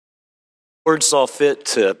Lord saw fit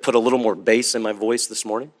to put a little more bass in my voice this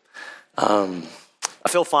morning. I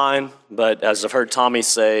feel fine, but as I've heard Tommy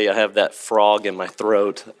say, I have that frog in my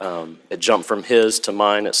throat. It jumped from his to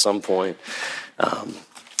mine at some point.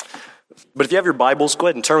 But if you have your Bibles, go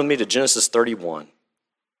ahead and turn with me to Genesis 31.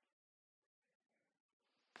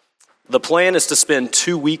 The plan is to spend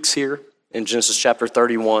 2 weeks here in Genesis chapter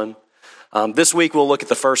 31. This week we'll look at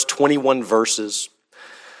the first 21 verses.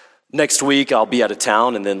 Next week I'll be out of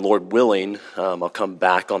town, and then Lord willing, I'll come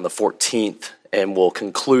back on the 14th and we'll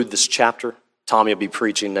conclude this chapter. Tommy will be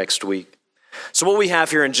preaching next week. So what we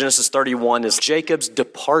have here in Genesis 31 is Jacob's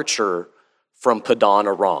departure from Padan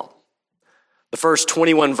Aram. The first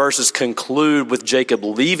 21 verses conclude with Jacob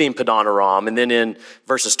leaving Padan Aram, and then in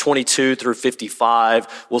verses 22 through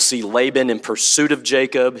 55, we'll see Laban in pursuit of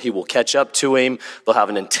Jacob. He will catch up to him. They'll have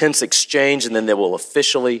an intense exchange, and then they will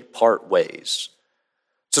officially part ways.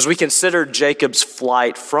 So as we consider Jacob's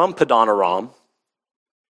flight from Padan Aram,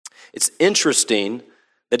 it's interesting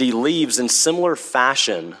that he leaves in similar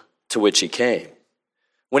fashion to which he came.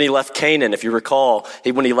 When he left Canaan, if you recall,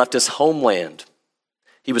 when he left his homeland,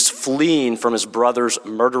 he was fleeing from his brother's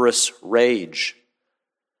murderous rage.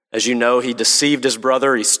 As you know, he deceived his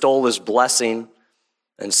brother, he stole his blessing,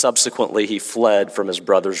 and subsequently he fled from his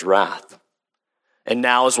brother's wrath. And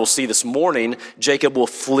now, as we'll see this morning, Jacob will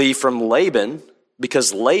flee from Laban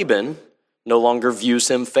because Laban no longer views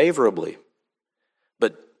him favorably.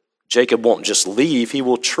 But Jacob won't just leave, he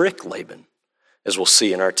will trick Laban, as we'll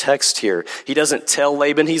see in our text here. He doesn't tell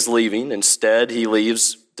Laban he's leaving. Instead, he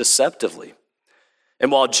leaves deceptively.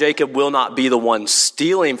 And while Jacob will not be the one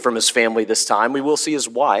stealing from his family this time, we will see his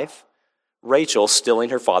wife, Rachel, stealing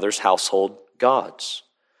her father's household gods.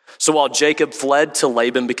 So while Jacob fled to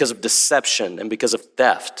Laban because of deception and because of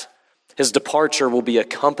theft, his departure will be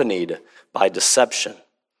accompanied by deception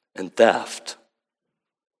and theft.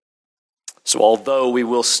 So although we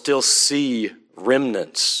will still see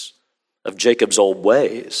remnants of Jacob's old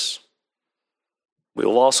ways, we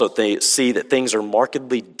will also see that things are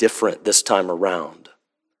markedly different this time around.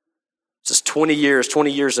 This is 20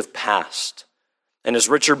 years have passed. And as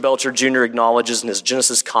Richard Belcher Jr. acknowledges in his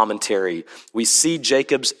Genesis commentary, we see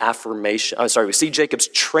Jacob's transformation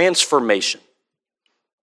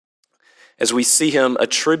as we see him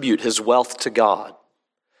attribute his wealth to God.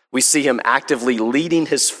 We see him actively leading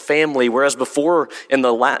his family, whereas before in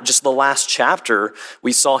the last chapter,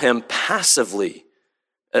 we saw him passively,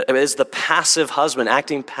 as the passive husband,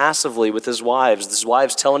 acting passively with his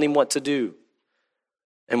wives telling him what to do.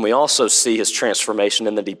 And we also see his transformation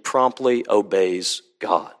in that he promptly obeys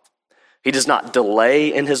God. He does not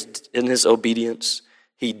delay in his obedience.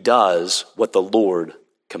 He does what the Lord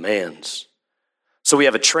commands. So we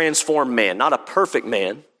have a transformed man, not a perfect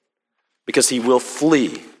man, because he will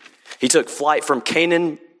flee. He took flight from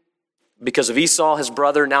Canaan because of Esau, his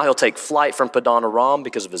brother. Now he'll take flight from Padan Aram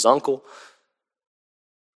because of his uncle.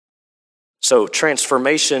 So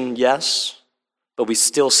transformation, yes, but we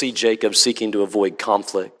still see Jacob seeking to avoid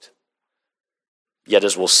conflict. Yet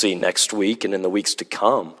as we'll see next week and in the weeks to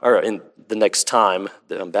come, or in the next time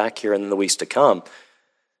that I'm back here and in the weeks to come,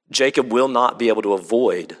 Jacob will not be able to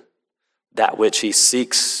avoid that which he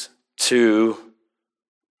seeks to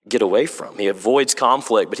get away from. He avoids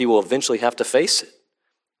conflict, but he will eventually have to face it.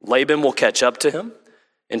 Laban will catch up to him.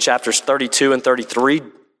 In chapters 32 and 33,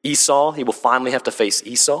 he will finally have to face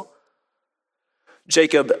Esau.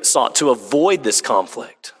 Jacob sought to avoid this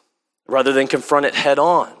conflict rather than confront it head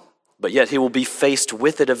on, but yet he will be faced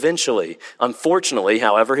with it eventually. Unfortunately,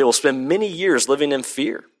 however, he will spend many years living in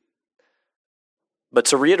fear. But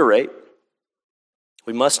to reiterate,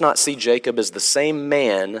 we must not see Jacob as the same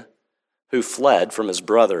man who fled from his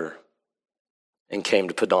brother and came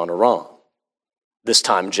to Padan Aram. This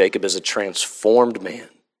time, Jacob is a transformed man.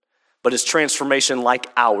 But his transformation, like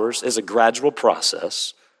ours, is a gradual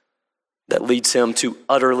process that leads him to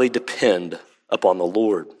utterly depend upon the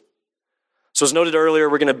Lord. So as noted earlier,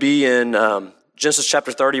 we're going to be in Genesis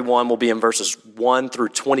chapter 31. We'll be in verses 1 through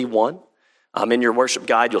 21. In your worship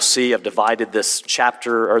guide, you'll see I've divided this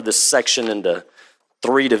chapter or this section into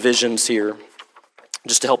 3 divisions here,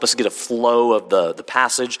 just to help us get a flow of the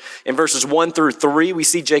passage. In verses 1 through 3, we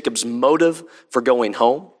see Jacob's motive for going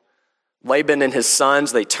home. Laban and his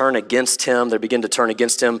sons, they turn against him. They begin to turn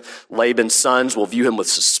against him. Laban's sons will view him with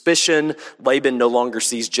suspicion. Laban no longer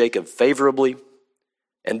sees Jacob favorably.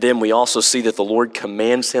 And then we also see that the Lord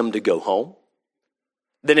commands him to go home.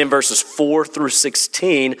 Then in verses 4 through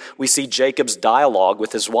 16, we see Jacob's dialogue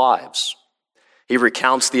with his wives. He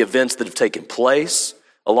recounts the events that have taken place,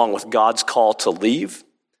 along with God's call to leave.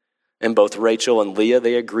 And both Rachel and Leah,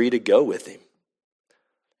 they agree to go with him.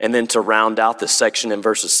 And then to round out this section in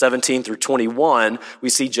verses 17 through 21, we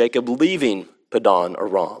see Jacob leaving Paddan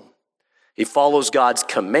Aram. He follows God's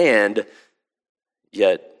command,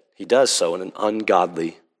 yet he does so in an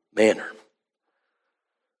ungodly manner.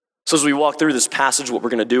 So as we walk through this passage, what we're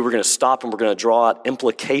going to do, we're going to stop and we're going to draw out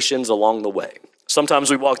implications along the way. Sometimes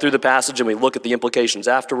we walk through the passage and we look at the implications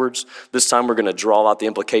afterwards. This time we're going to draw out the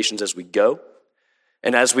implications as we go.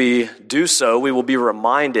 And as we do so, we will be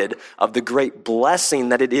reminded of the great blessing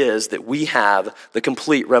that it is that we have the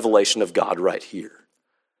complete revelation of God right here.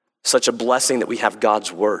 Such a blessing that we have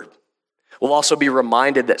God's word. We'll also be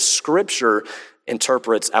reminded that Scripture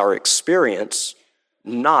interprets our experience,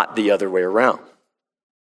 not the other way around.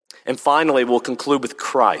 And finally, we'll conclude with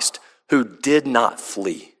Christ, who did not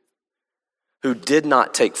flee, who did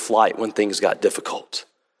not take flight when things got difficult.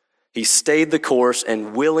 He stayed the course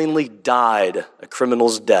and willingly died a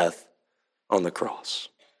criminal's death on the cross.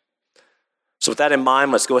 So with that in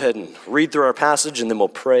mind, let's go ahead and read through our passage and then we'll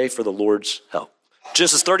pray for the Lord's help.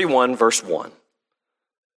 Genesis 31, verse 1.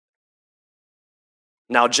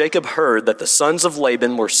 Now Jacob heard that the sons of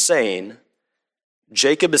Laban were saying,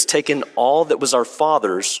 Jacob has taken all that was our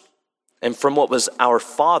father's, and from what was our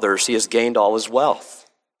father's he has gained all his wealth.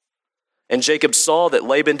 And Jacob saw that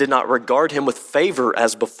Laban did not regard him with favor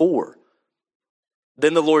as before.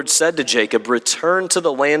 Then the Lord said to Jacob, return to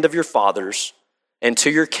the land of your fathers and to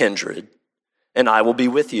your kindred, and I will be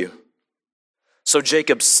with you. So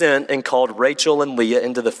Jacob sent and called Rachel and Leah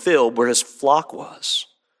into the field where his flock was.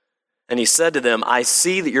 And he said to them, I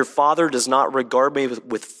see that your father does not regard me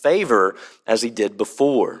with favor as he did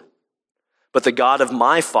before. But the God of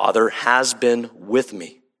my father has been with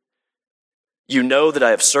me. You know that I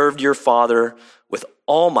have served your father with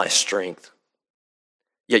all my strength.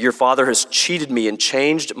 Yet your father has cheated me and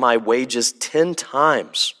changed my wages 10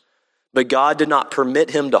 times. But God did not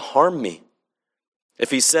permit him to harm me.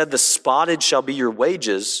 If he said, the spotted shall be your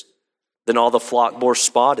wages, then all the flock bore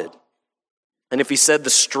spotted. And if he said, the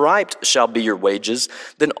striped shall be your wages,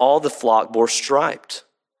 then all the flock bore striped.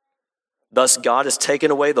 Thus God has taken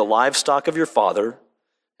away the livestock of your father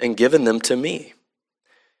and given them to me.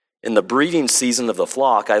 In the breeding season of the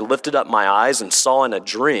flock, I lifted up my eyes and saw in a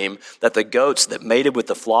dream that the goats that mated with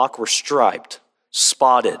the flock were striped,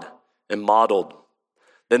 spotted, and mottled.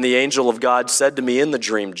 Then the angel of God said to me in the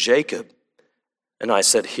dream, Jacob. And I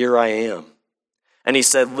said, here I am. And he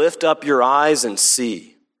said, lift up your eyes and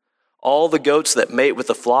see. All the goats that mate with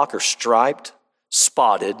the flock are striped,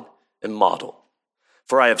 spotted, and mottled.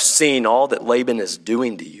 For I have seen all that Laban is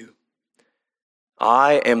doing to you.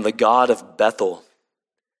 I am the God of Bethel,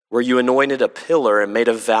 where you anointed a pillar and made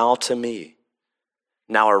a vow to me.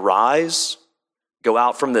 Now arise, go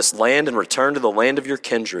out from this land and return to the land of your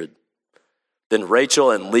kindred. Then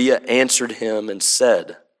Rachel and Leah answered him and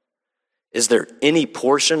said, is there any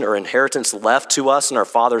portion or inheritance left to us in our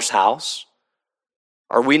father's house?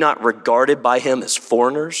 Are we not regarded by him as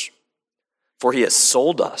foreigners? For he has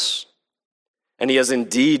sold us, and he has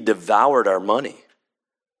indeed devoured our money.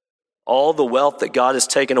 All the wealth that God has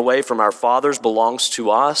taken away from our fathers belongs to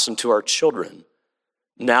us and to our children.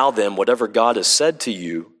 Now then, whatever God has said to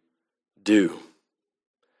you, do.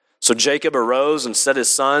 So Jacob arose and set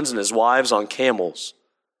his sons and his wives on camels.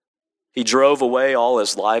 He drove away all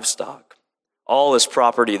his livestock, all his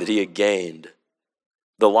property that he had gained,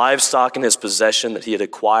 the livestock in his possession that he had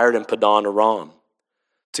acquired in Paddan Aram,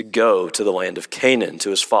 to go to the land of Canaan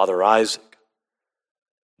to his father Isaac.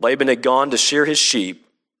 Laban had gone to shear his sheep,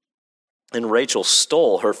 and Rachel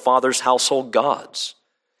stole her father's household gods.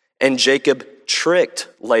 And Jacob tricked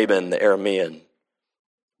Laban the Aramean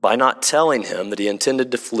by not telling him that he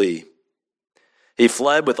intended to flee. He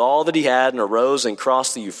fled with all that he had and arose and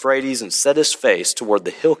crossed the Euphrates and set his face toward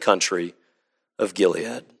the hill country of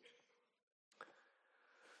Gilead.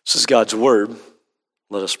 This is God's word.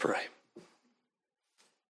 Let us pray.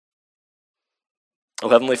 Oh,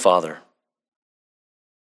 Heavenly Father,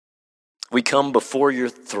 we come before your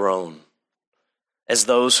throne as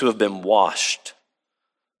those who have been washed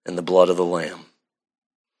in the blood of the Lamb.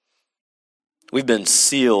 We've been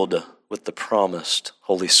sealed with the promised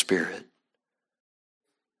Holy Spirit,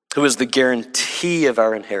 who is the guarantee of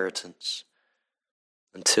our inheritance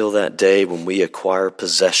until that day when we acquire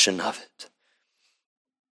possession of it.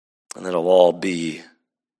 And that'll all be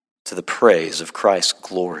to the praise of Christ's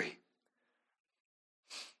glory.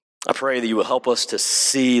 I pray that you will help us to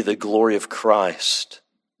see the glory of Christ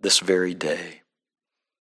this very day.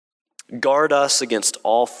 Guard us against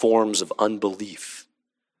all forms of unbelief.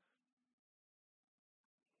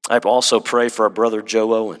 I also pray for our brother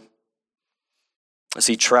Joe Owen as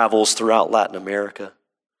he travels throughout Latin America.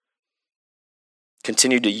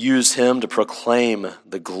 Continue to use him to proclaim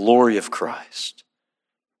the glory of Christ.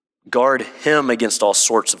 Guard him against all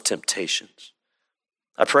sorts of temptations.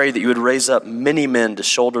 I pray that you would raise up many men to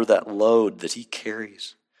shoulder that load that he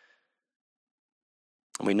carries.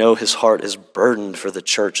 And we know his heart is burdened for the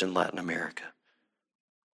church in Latin America.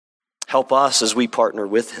 Help us as we partner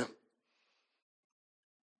with him.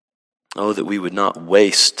 Oh, that we would not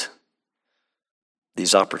waste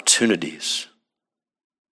these opportunities,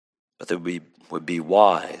 but that we would be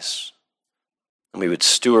wise and we would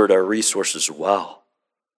steward our resources well.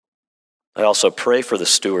 I also pray for the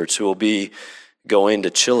stewards who will be going to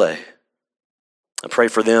Chile. I pray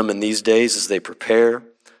for them in these days as they prepare.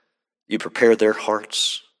 You prepare their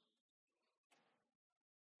hearts.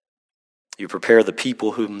 You prepare the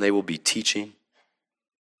people whom they will be teaching.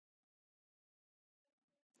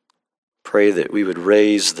 Pray that we would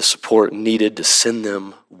raise the support needed to send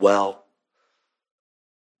them well.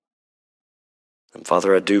 And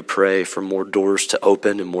Father, I do pray for more doors to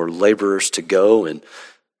open and more laborers to go, and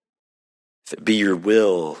if it be your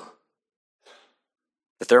will,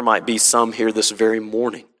 that there might be some here this very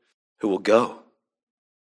morning who will go,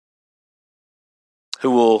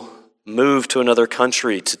 who will move to another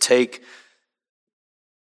country to take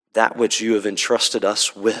that which you have entrusted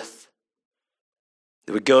us with.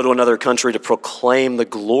 They would go to another country to proclaim the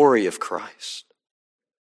glory of Christ.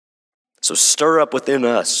 So stir up within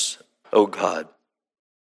us, O God,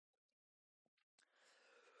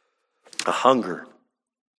 a hunger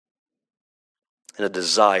and a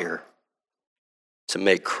desire to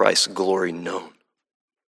make Christ's glory known.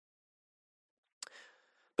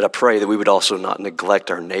 But I pray that we would also not neglect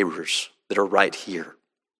our neighbors that are right here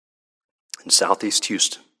in Southeast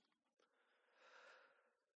Houston.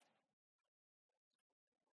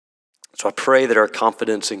 So I pray that our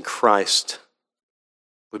confidence in Christ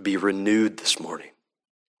would be renewed this morning.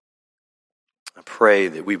 I pray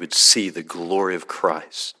that we would see the glory of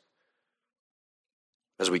Christ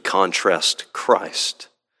as we contrast Christ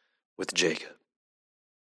with Jacob.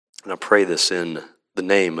 And I pray this in the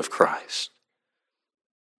name of Christ.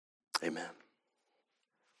 Amen.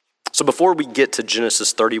 So before we get to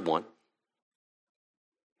Genesis 31,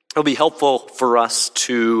 it'll be helpful for us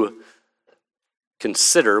to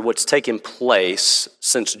consider what's taken place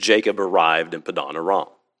since Jacob arrived in Padan Aram.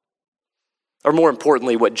 Or more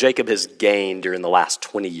importantly, what Jacob has gained during the last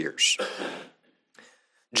 20 years.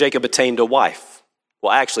 Jacob attained a wife.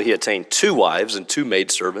 Well, actually, he attained 2 wives and 2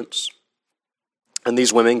 maidservants. And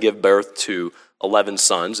these women give birth to 11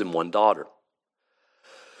 sons and 1 daughter.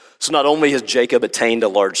 So not only has Jacob attained a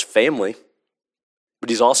large family,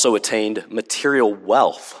 but he's also attained material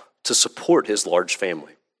wealth to support his large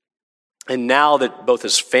family. And now that both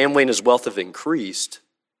his family and his wealth have increased,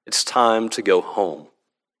 it's time to go home.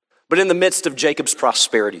 But in the midst of Jacob's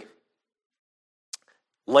prosperity,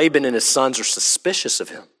 Laban and his sons are suspicious of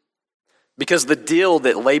him because the deal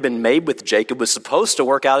that Laban made with Jacob was supposed to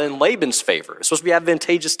work out in Laban's favor. It's supposed to be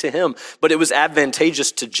advantageous to him, but it was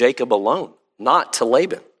advantageous to Jacob alone, not to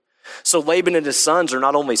Laban. So Laban and his sons are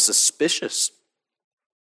not only suspicious,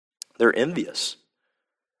 they're envious.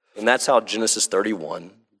 And that's how Genesis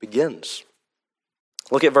 31 begins.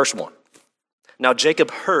 Look at verse 1. Now Jacob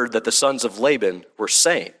heard that the sons of Laban were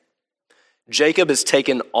saying, Jacob has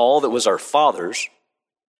taken all that was our father's,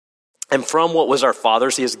 and from what was our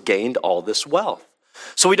father's he has gained all this wealth.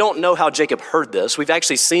 So we don't know how Jacob heard this. We've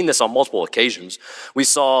actually seen this on multiple occasions. We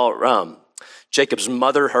saw Jacob's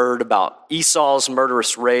mother heard about Esau's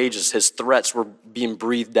murderous rage as his threats were being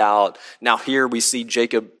breathed out. Now here we see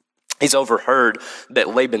Jacob, he's overheard that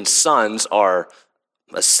Laban's sons are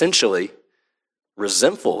essentially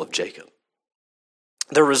resentful of Jacob.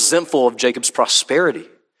 They're resentful of Jacob's prosperity.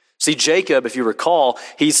 See, Jacob, if you recall,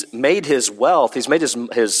 he's made his wealth, he's made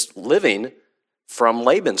his living from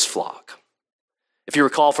Laban's flock. If you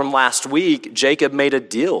recall from last week, Jacob made a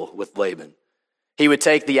deal with Laban. He would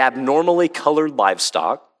take the abnormally colored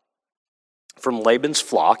livestock from Laban's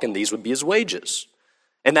flock, and these would be his wages.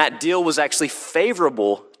 And that deal was actually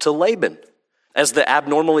favorable to Laban, as the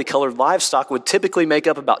abnormally colored livestock would typically make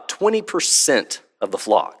up about 20% of the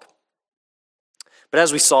flock. But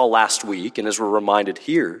as we saw last week, and as we're reminded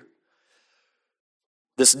here,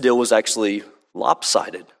 this deal was actually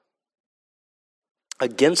lopsided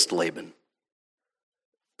against Laban.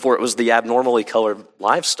 For it was the abnormally colored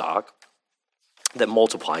livestock that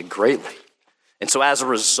multiplied greatly. And so as a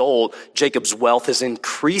result, Jacob's wealth has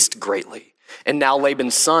increased greatly. And now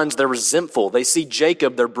Laban's sons, they're resentful. They see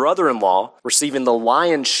Jacob, their brother-in-law, receiving the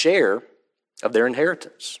lion's share of their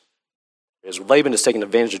inheritance. As Laban has taken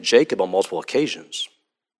advantage of Jacob on multiple occasions,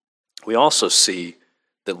 we also see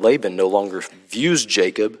that Laban no longer views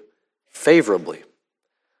Jacob favorably.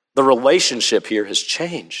 The relationship here has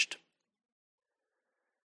changed.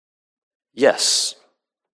 Yes,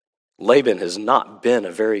 Laban has not been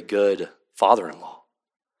a very good father-in-law.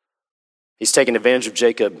 He's taken advantage of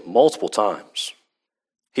Jacob multiple times.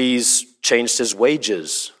 He's changed his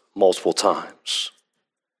wages multiple times.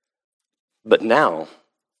 But now,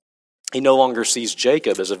 he no longer sees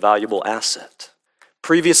Jacob as a valuable asset.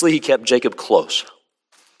 Previously, he kept Jacob close,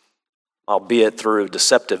 albeit through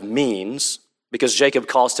deceptive means, because Jacob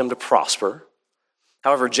caused him to prosper.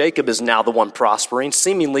 However, Jacob is now the one prospering,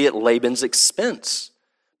 seemingly at Laban's expense.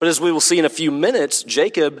 But as we will see in a few minutes,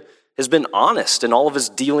 Jacob has been honest in all of his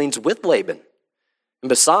dealings with Laban. And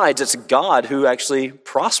besides, it's God who actually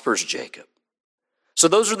prospers Jacob. So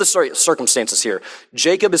those are the circumstances here.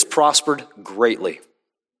 Jacob has prospered greatly.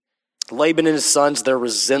 Laban and his sons, they're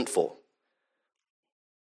resentful.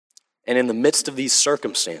 And in the midst of these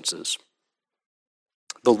circumstances,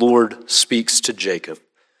 the Lord speaks to Jacob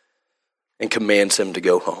and commands him to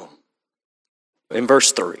go home. In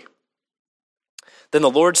verse 3, then the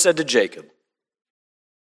Lord said to Jacob,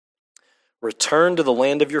 return to the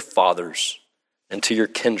land of your fathers and to your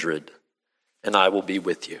kindred, and I will be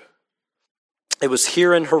with you. It was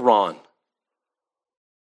here in Haran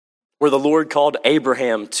where the Lord called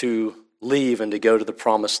Abraham to leave and to go to the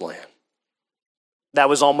promised land. That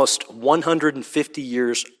was almost 150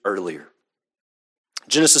 years earlier.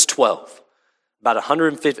 Genesis 12, about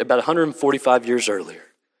 145 years earlier.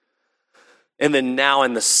 And then now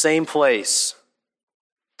in the same place,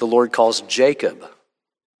 the Lord calls Jacob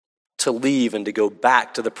to leave and to go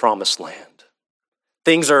back to the promised land.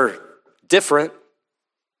 Things are different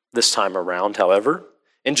this time around, however.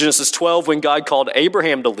 In Genesis 12, when God called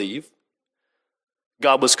Abraham to leave,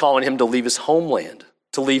 God was calling him to leave his homeland,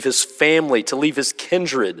 to leave his family, to leave his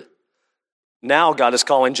kindred. Now God is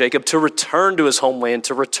calling Jacob to return to his homeland,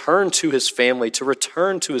 to return to his family, to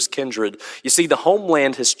return to his kindred. You see, the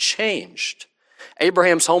homeland has changed.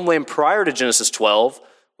 Abraham's homeland prior to Genesis 12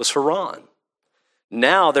 was Haran.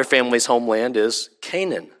 Now their family's homeland is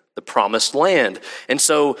Canaan, the promised land. And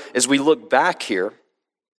so as we look back here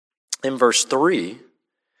in verse 3,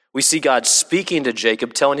 we see God speaking to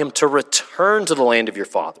Jacob, telling him to return to the land of your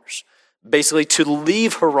fathers, basically to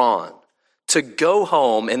leave Haran, to go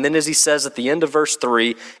home. And then as he says at the end of verse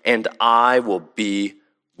 3, and I will be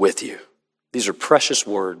with you. These are precious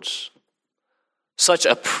words. Such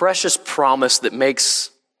a precious promise that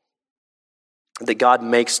God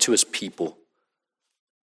makes to his people.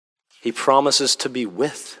 He promises to be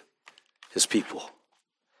with his people.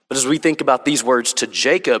 But as we think about these words to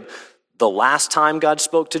Jacob, the last time God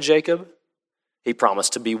spoke to Jacob, he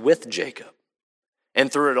promised to be with Jacob.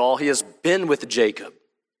 And through it all, he has been with Jacob.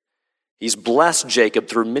 He's blessed Jacob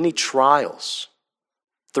through many trials,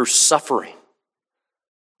 through suffering.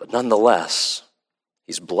 But nonetheless,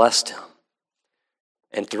 he's blessed him.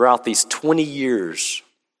 And throughout these 20 years,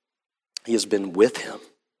 he has been with him.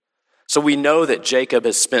 So we know that Jacob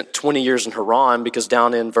has spent 20 years in Haran because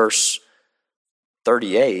down in verse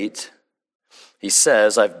 38, he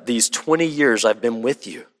says, these 20 years I've been with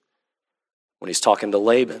you, when he's talking to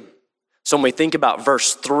Laban. So when we think about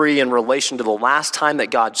verse 3 in relation to the last time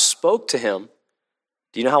that God spoke to him,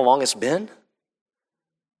 do you know how long it's been?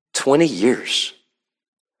 20 years.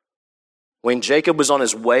 When Jacob was on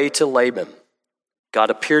his way to Laban, God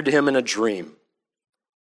appeared to him in a dream,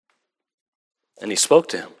 and he spoke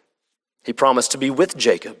to him. He promised to be with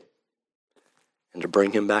Jacob and to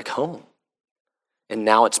bring him back home. And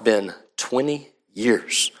now it's been 20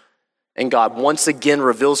 years. And God once again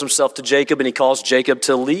reveals himself to Jacob, and he calls Jacob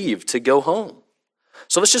to leave, to go home.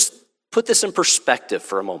 So let's just put this in perspective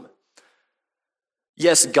for a moment.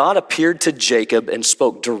 Yes, God appeared to Jacob and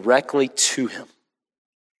spoke directly to him.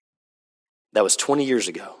 That was 20 years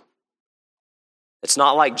ago. It's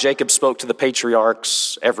not like Jacob spoke to the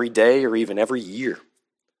patriarchs every day or even every year.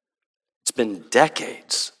 It's been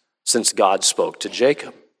decades since God spoke to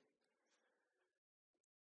Jacob.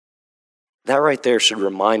 That right there should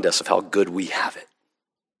remind us of how good we have it.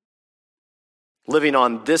 Living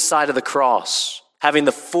on this side of the cross, having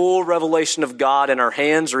the full revelation of God in our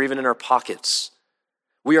hands or even in our pockets.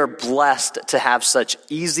 We are blessed to have such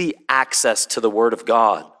easy access to the Word of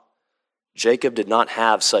God. Jacob did not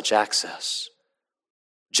have such access.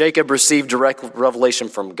 Jacob received direct revelation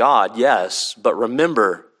from God, yes, but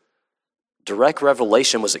remember, direct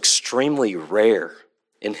revelation was extremely rare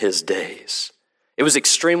in his days. It was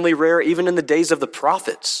extremely rare even in the days of the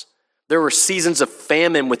prophets. There were seasons of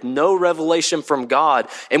famine with no revelation from God,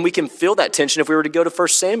 and we can feel that tension if we were to go to 1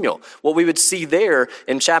 Samuel. What we would see there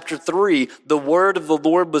in chapter 3, the word of the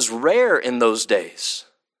Lord was rare in those days.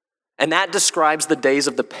 And that describes the days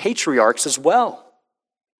of the patriarchs as well.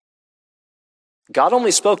 God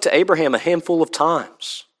only spoke to Abraham a handful of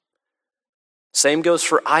times. Same goes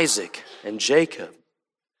for Isaac and Jacob.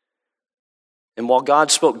 And while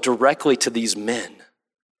God spoke directly to these men,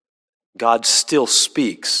 God still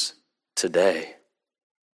speaks today.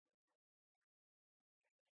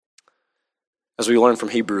 As we learn from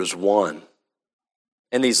Hebrews 1,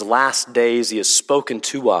 in these last days he has spoken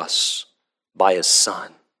to us by his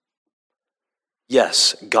Son.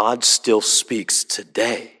 Yes, God still speaks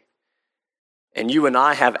today. And you and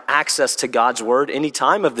I have access to God's word any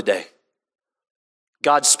time of the day.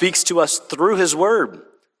 God speaks to us through his word.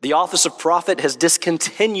 The office of prophet has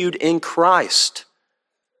discontinued in Christ.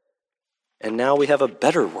 And now we have a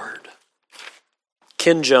better word.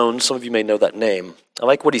 Ken Jones, some of you may know that name. I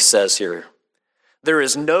like what he says here. There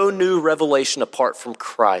is no new revelation apart from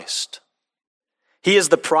Christ. He is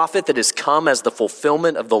the prophet that has come as the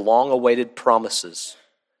fulfillment of the long-awaited promises.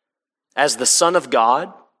 As the Son of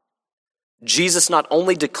God, Jesus not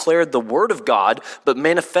only declared the Word of God, but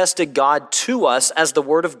manifested God to us as the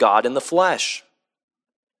Word of God in the flesh.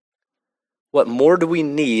 What more do we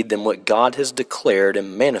need than what God has declared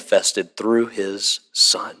and manifested through his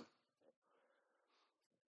Son?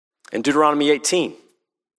 In Deuteronomy 18,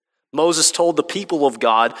 Moses told the people of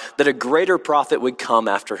God that a greater prophet would come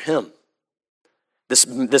after him.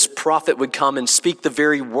 This prophet would come and speak the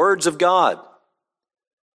very words of God.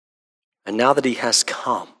 And now that he has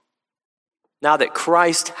come, now that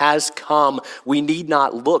Christ has come, we need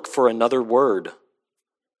not look for another word.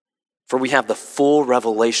 For we have the full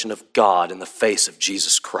revelation of God in the face of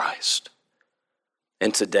Jesus Christ.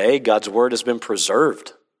 And today, God's word has been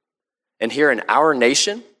preserved. And here in our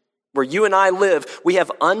nation, where you and I live, we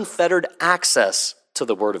have unfettered access to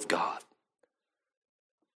the word of God.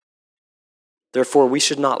 Therefore, we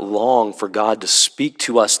should not long for God to speak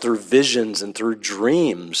to us through visions and through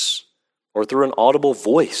dreams or through an audible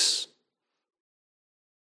voice.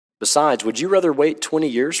 Besides, would you rather wait 20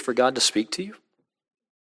 years for God to speak to you?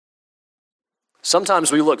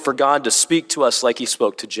 Sometimes we look for God to speak to us like he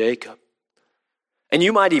spoke to Jacob. And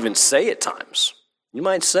you might even say at times, you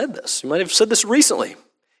might have said this. You might have said this recently.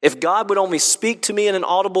 If God would only speak to me in an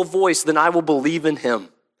audible voice, then I will believe in him.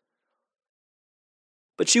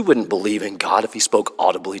 But you wouldn't believe in God if he spoke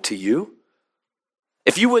audibly to you.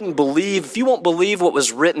 If you won't believe what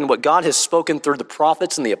was written, what God has spoken through the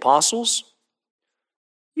prophets and the apostles,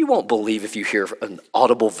 you won't believe if you hear an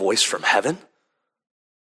audible voice from heaven.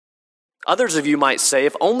 Others of you might say,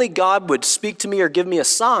 if only God would speak to me or give me a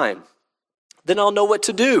sign, then I'll know what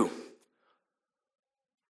to do.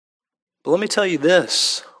 But let me tell you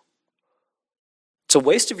this. It's a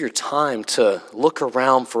waste of your time to look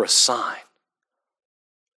around for a sign,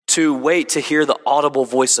 to wait to hear the audible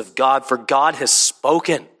voice of God, for God has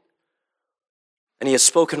spoken. And he has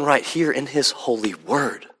spoken right here in his holy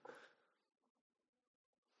word.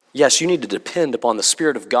 Yes, you need to depend upon the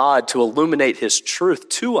Spirit of God to illuminate his truth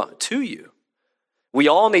to you. We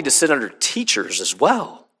all need to sit under teachers as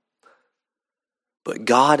well. But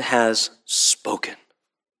God has spoken.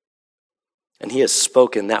 And he has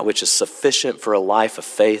spoken that which is sufficient for a life of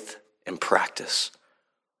faith and practice.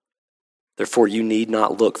 Therefore, you need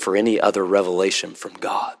not look for any other revelation from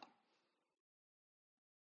God.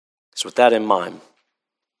 So with that in mind,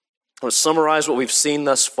 I want to summarize what we've seen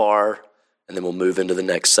thus far, and then we'll move into the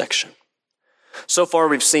next section. So far,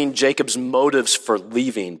 we've seen Jacob's motives for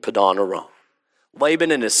leaving Paddan Aram.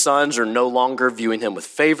 Laban and his sons are no longer viewing him with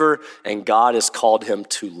favor, and God has called him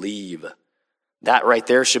to leave. That right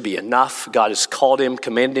there should be enough. God has called him,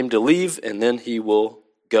 commanded him to leave, and then he will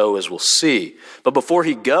go, as we'll see. But before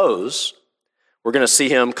he goes, we're going to see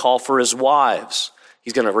him call for his wives.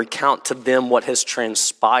 He's going to recount to them what has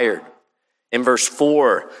transpired. In verse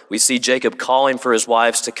 4, we see Jacob calling for his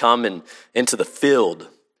wives to come into the field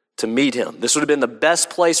to meet him. This would have been the best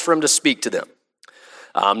place for him to speak to them.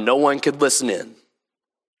 No one could listen in.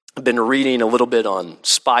 I've been reading a little bit on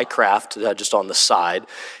spycraft, just on the side,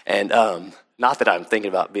 and not that I'm thinking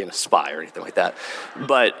about being a spy or anything like that,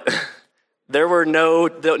 but there were no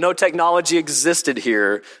technology existed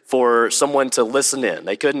here for someone to listen in.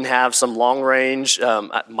 They couldn't have some long-range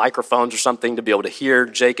microphones or something to be able to hear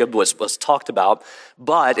Jacob was talked about.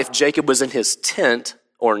 But if Jacob was in his tent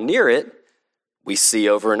or near it, we see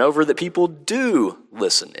over and over that people do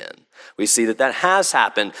listen in. We see that has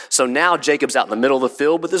happened. So now Jacob's out in the middle of the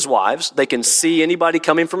field with his wives. They can see anybody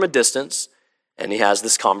coming from a distance, and he has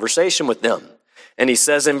this conversation with them. And he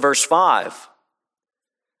says in verse 5,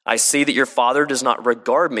 I see that your father does not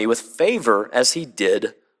regard me with favor as he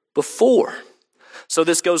did before. So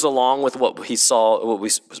this goes along with what we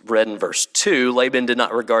read in verse 2. Laban did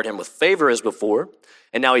not regard him with favor as before.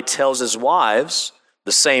 And now he tells his wives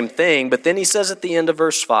the same thing. But then he says at the end of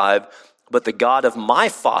verse 5, but the God of my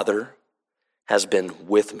father has been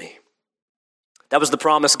with me. That was the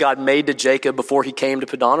promise God made to Jacob before he came to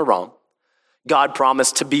Padan Aram. God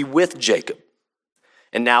promised to be with Jacob.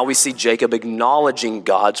 And now we see Jacob acknowledging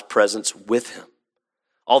God's presence with him.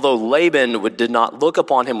 Although Laban did not look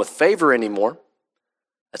upon him with favor anymore,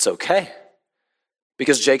 that's okay,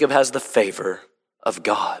 because Jacob has the favor of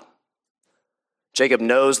God. Jacob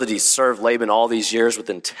knows that he's served Laban all these years with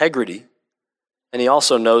integrity, and he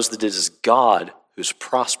also knows that it is God who's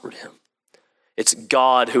prospered him. It's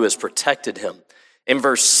God who has protected him. In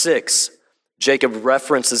verse 6, Jacob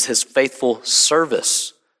references his faithful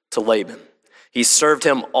service to Laban. He served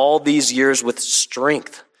him all these years with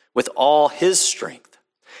strength, with all his strength.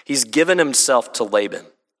 He's given himself to Laban.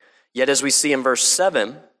 Yet as we see in verse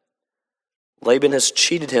 7, Laban has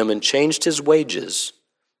cheated him and changed his wages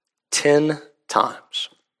 10 times.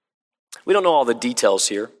 We don't know all the details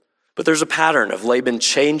here, but there's a pattern of Laban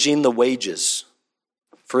changing the wages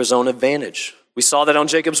for his own advantage. We saw that on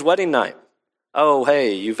Jacob's wedding night. Oh,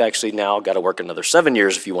 hey, you've actually now got to work another 7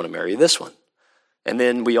 years if you want to marry this one. And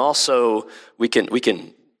then we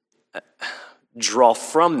can draw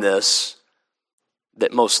from this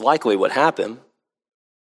that most likely what happened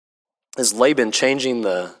is Laban changing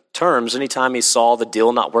the terms anytime he saw the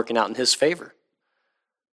deal not working out in his favor.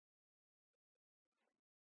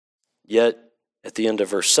 Yet, at the end of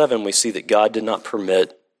verse 7, we see that God did not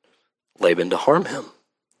permit Laban to harm him.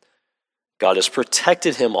 God has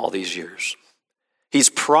protected him all these years. He's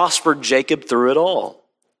prospered Jacob through it all.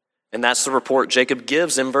 And that's the report Jacob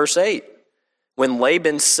gives in verse 8. When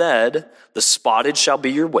Laban said, the spotted shall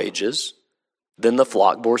be your wages, then the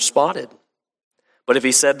flock bore spotted. But if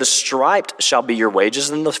he said, the striped shall be your wages,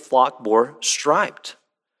 then the flock bore striped.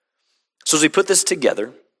 So as we put this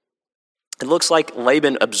together, it looks like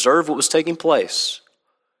Laban observed what was taking place.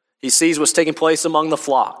 He sees what's taking place among the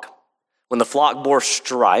flock. When the flock bore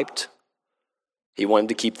striped, he wanted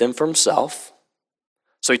to keep them for himself.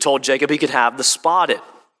 So he told Jacob he could have the spotted.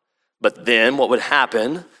 But then what would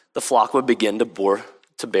happen? The flock would begin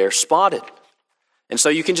to bear spotted. And so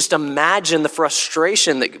you can just imagine the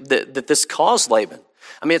frustration that this caused Laban.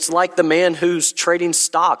 I mean, it's like the man who's trading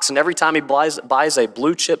stocks, and every time he buys a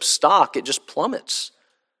blue chip stock, it just plummets.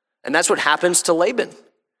 And that's what happens to Laban,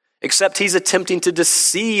 except he's attempting to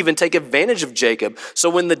deceive and take advantage of Jacob. So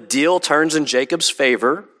when the deal turns in Jacob's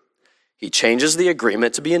favor, he changes the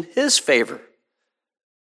agreement to be in his favor.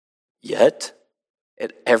 Yet,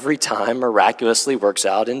 it every time miraculously works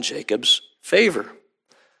out in Jacob's favor.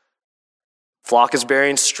 Flock is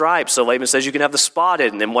bearing stripes, so Laban says you can have the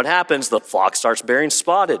spotted, and then what happens? The flock starts bearing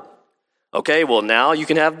spotted. Okay, well now you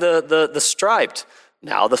can have the striped.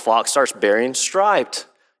 Now the flock starts bearing striped.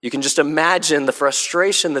 You can just imagine the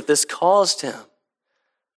frustration that this caused him.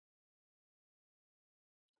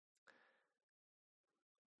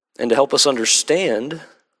 And to help us understand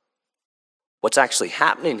what's actually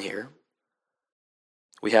happening here,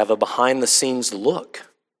 we have a behind-the-scenes look.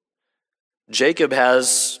 Jacob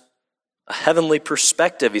has a heavenly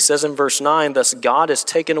perspective. He says in verse 9, thus God has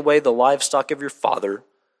taken away the livestock of your father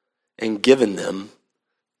and given them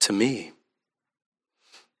to me.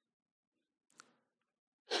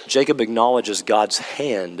 Jacob acknowledges God's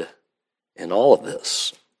hand in all of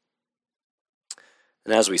this.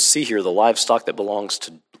 And as we see here, the livestock that belongs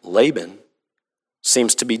to Laban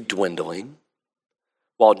seems to be dwindling,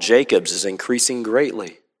 while Jacob's is increasing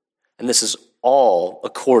greatly. And this is all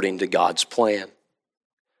according to God's plan.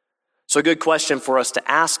 So a good question for us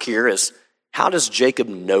to ask here is, how does Jacob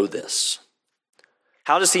know this?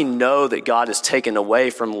 How does he know that God has taken away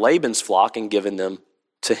from Laban's flock and given them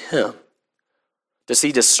to him? Does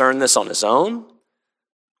he discern this on his own,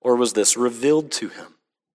 or was this revealed to him?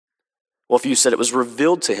 Well, if you said it was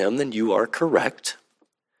revealed to him, then you are correct.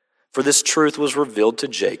 For this truth was revealed to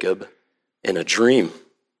Jacob in a dream.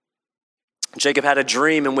 Jacob had a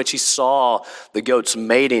dream in which he saw the goats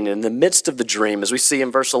mating. In the midst of the dream, as we see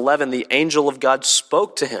in verse 11, the angel of God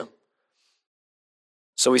spoke to him.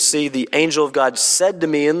 So we see the angel of God said to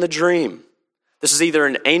me in the dream. This is either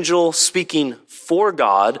an angel speaking for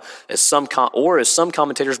God, as some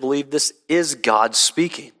commentators believe this is God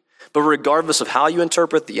speaking. But regardless of how you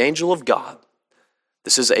interpret the angel of God,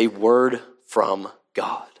 this is a word from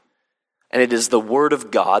God. And it is the word of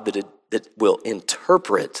God that will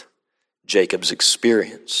interpret Jacob's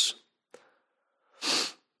experience.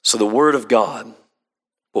 So the word of God,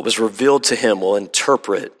 what was revealed to him, will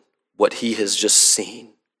interpret what he has just seen.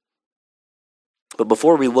 But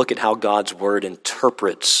before we look at how God's word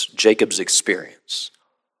interprets Jacob's experience,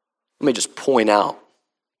 let me just point out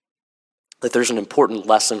that there's an important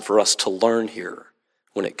lesson for us to learn here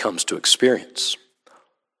when it comes to experience.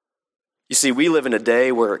 You see, we live in a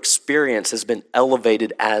day where experience has been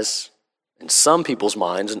elevated as, in some people's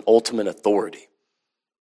minds, an ultimate authority.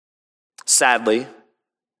 Sadly,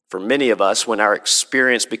 for many of us, when our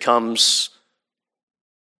experience becomes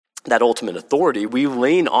that ultimate authority, we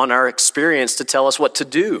lean on our experience to tell us what to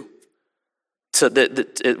do.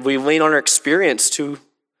 We lean on our experience to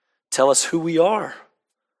tell us who we are.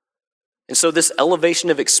 And so this elevation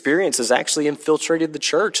of experience has actually infiltrated the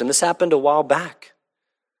church, and this happened a while back.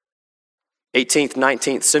 18th,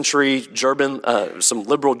 19th century some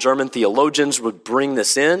liberal German theologians would bring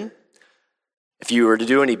this in. If you were to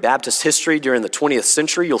do any Baptist history during the 20th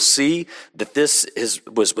century, you'll see that this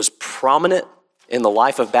was prominent in the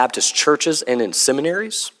life of Baptist churches and in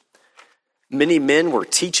seminaries. Many men were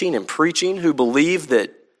teaching and preaching who believed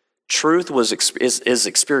that truth is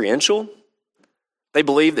experiential. They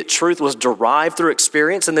believed that truth was derived through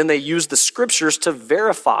experience, and then they used the scriptures to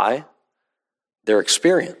verify their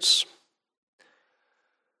experience.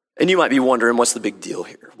 And you might be wondering, what's the big deal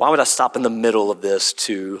here? Why would I stop in the middle of this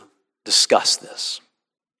to discuss this?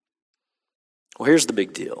 Well, here's the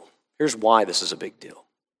big deal. Here's why this is a big deal.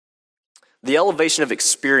 The elevation of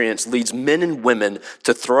experience leads men and women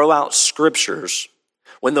to throw out scriptures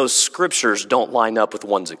when those scriptures don't line up with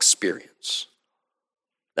one's experience.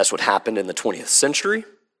 That's what happened in the 20th century,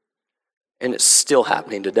 and it's still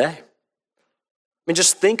happening today. I mean,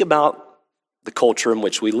 just think about the culture in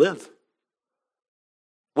which we live.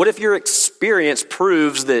 What if your experience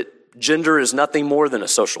proves that gender is nothing more than a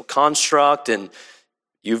social construct, and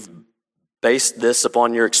you've based this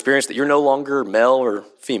upon your experience that you're no longer male or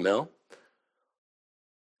female?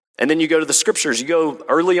 And then you go to the scriptures, you go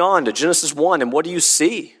early on to Genesis 1, and what do you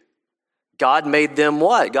see? God made them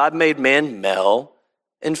what? God made man male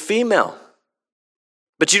and female.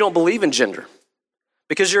 But you don't believe in gender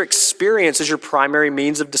because your experience is your primary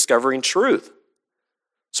means of discovering truth.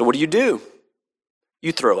 So what do?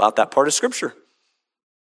 You throw out that part of Scripture.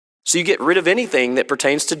 So you get rid of anything that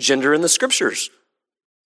pertains to gender in the Scriptures.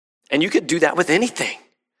 And you could do that with anything.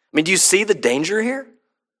 I mean, do you see the danger here?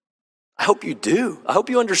 I hope you do. I hope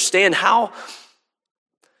you understand how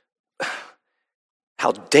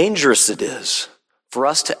dangerous it is for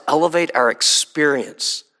us to elevate our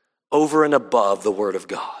experience over and above the Word of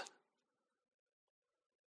God.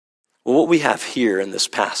 Well, what we have here in this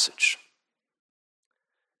passage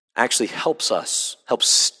actually helps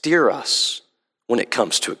steer us when it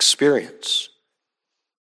comes to experience.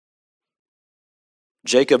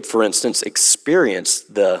 Jacob, for instance,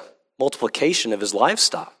 experienced the multiplication of his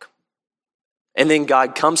livestock. And then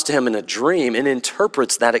God comes to him in a dream and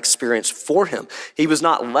interprets that experience for him. He was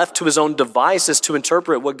not left to his own devices to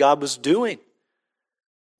interpret what God was doing.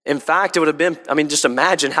 In fact, it would have been, just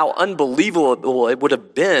imagine how unbelievable it would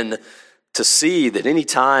have been to see that any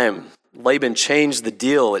time Laban changed the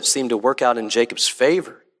deal, it seemed to work out in Jacob's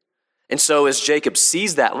favor. And so as Jacob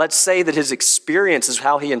sees that, let's say that his experience is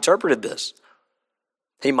how he interpreted this.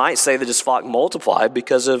 He might say that his flock multiplied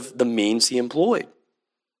because of the means he employed.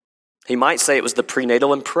 He might say it was the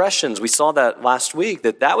prenatal impressions. We saw that last week,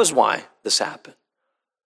 that was why this happened.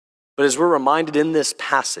 But as we're reminded in this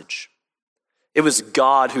passage, it was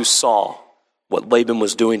God who saw what Laban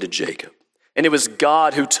was doing to Jacob. And it was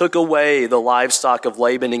God who took away the livestock of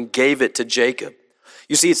Laban and gave it to Jacob.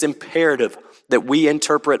 You see, it's imperative that we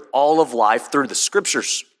interpret all of life through the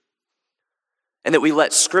Scriptures, and that we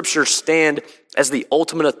let Scripture stand as the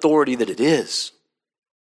ultimate authority that it is.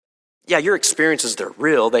 Yeah, your experiences, they're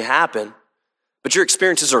real, they happen, but your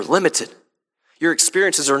experiences are limited. Your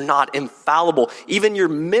experiences are not infallible. Even your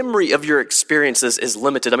memory of your experiences is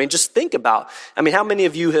limited. Just think about, how many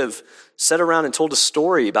of you have sat around and told a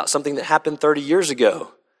story about something that happened 30 years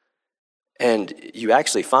ago, and you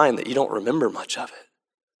actually find that you don't remember much of it?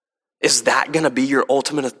 Is that going to be your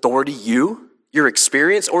ultimate authority, your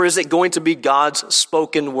experience, or is it going to be God's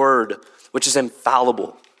spoken word, which is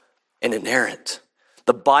infallible and inerrant?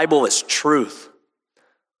 The Bible is truth.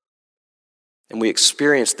 And we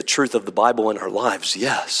experience the truth of the Bible in our lives,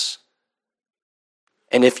 yes.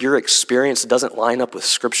 And if your experience doesn't line up with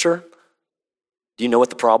Scripture, do you know what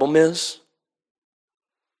the problem is?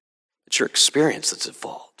 It's your experience that's at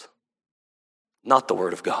fault, not the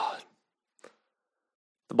Word of God.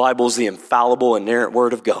 The Bible is the infallible, inerrant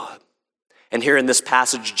Word of God. And here in this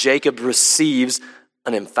passage, Jacob receives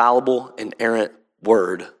an infallible, inerrant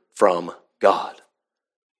word from God.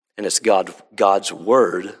 And it's God's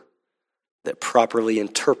word that properly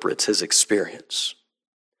interprets his experience.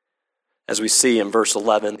 As we see in verse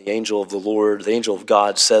 11, the angel of the Lord, the angel of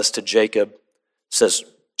God says to Jacob,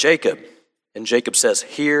 Jacob. And Jacob says,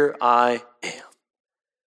 "Here I am."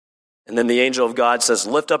 And then the angel of God says,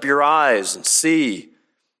 lift up your eyes and see.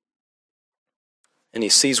 And he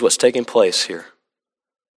sees what's taking place here.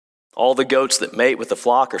 All the goats that mate with the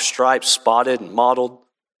flock are striped, spotted, and mottled.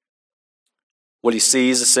 What he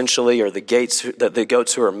sees essentially are the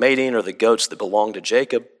goats who are mating are the goats that belong to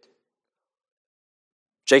Jacob.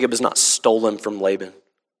 Jacob has not stolen from Laban.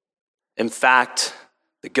 In fact,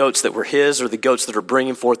 the goats that were his are the goats that are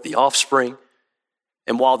bringing forth the offspring.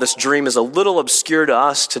 And while this dream is a little obscure to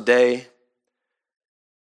us today,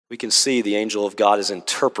 we can see the angel of God is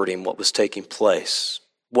interpreting what was taking place,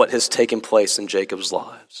 what has taken place in Jacob's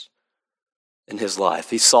lives, in his life.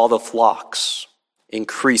 He saw the flocks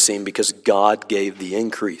increasing because God gave the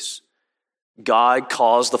increase. God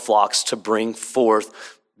caused the flocks to bring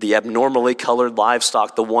forth the abnormally colored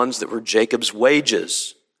livestock, the ones that were Jacob's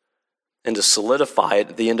wages. And to solidify it,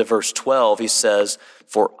 at the end of verse 12, he says,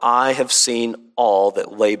 for I have seen all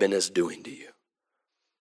that Laban is doing to you.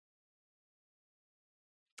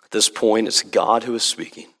 At this point, it's God who is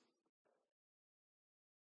speaking.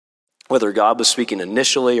 Whether God was speaking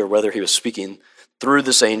initially or whether he was speaking through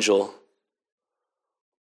this angel,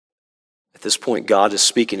 at this point, God is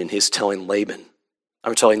speaking and he's telling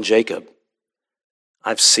Jacob,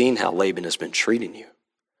 I've seen how Laban has been treating you.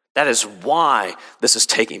 That is why this is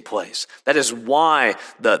taking place. That is why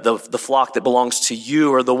the flock that belongs to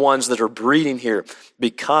you are the ones that are breeding here,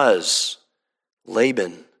 because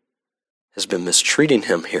Laban has been mistreating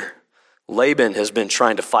him here. Laban has been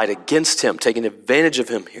trying to fight against him, taking advantage of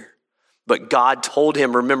him here. But God told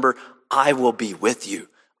him, remember, I will be with you.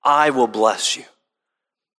 I will bless you.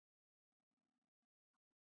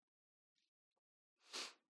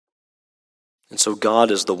 And so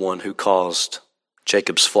God is the one who caused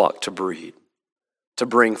Jacob's flock to breed, to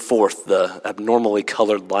bring forth the abnormally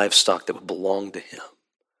colored livestock that would belong to him.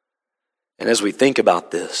 And as we think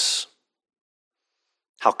about this,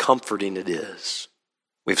 how comforting it is.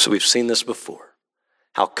 We've seen this before.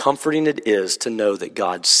 How comforting it is to know that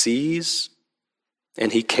God sees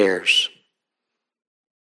and he cares.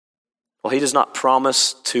 Well, he does not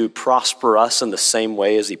promise to prosper us in the same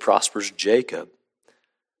way as he prospers Jacob.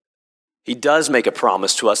 He does make a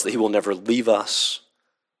promise to us that he will never leave us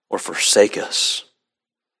or forsake us.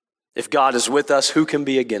 If God is with us, who can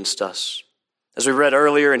be against us? As we read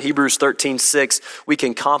earlier in Hebrews 13:6, we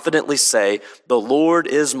can confidently say, the Lord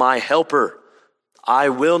is my helper. I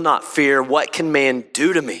will not fear. What can man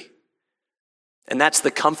do to me? And that's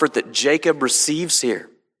the comfort that Jacob receives here.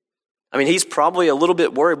 I mean, he's probably a little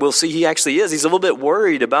bit worried. We'll see he actually is. He's a little bit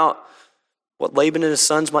worried about what Laban and his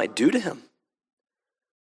sons might do to him.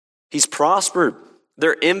 He's prospered.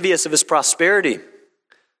 They're envious of his prosperity.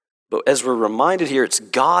 But as we're reminded here, it's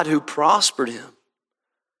God who prospered him.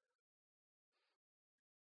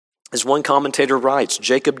 As one commentator writes,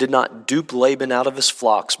 Jacob did not dupe Laban out of his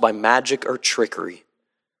flocks by magic or trickery.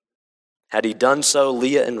 Had he done so,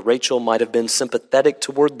 Leah and Rachel might have been sympathetic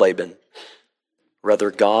toward Laban. Rather,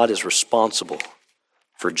 God is responsible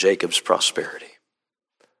for Jacob's prosperity.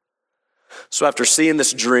 So after seeing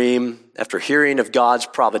this dream, after hearing of God's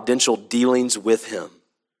providential dealings with him,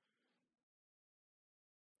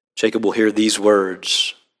 Jacob will hear these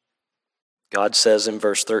words. God says in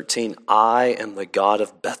verse 13, I am the God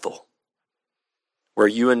of Bethel, where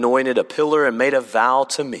you anointed a pillar and made a vow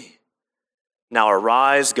to me. Now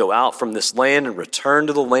arise, go out from this land and return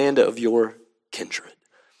to the land of your kindred.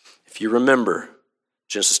 If you remember,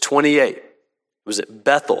 Genesis 28, it was at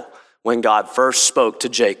Bethel when God first spoke to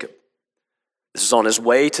Jacob. This is on his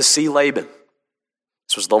way to see Laban.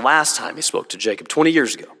 This was the last time he spoke to Jacob, 20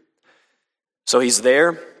 years ago. So he's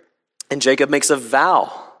there, and Jacob makes a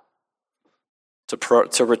vow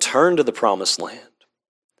to return to the promised land.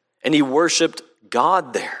 And he worshiped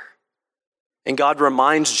God there. And God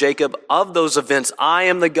reminds Jacob of those events. I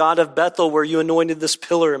am the God of Bethel, where you anointed this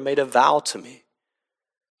pillar and made a vow to me.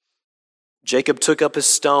 Jacob took up his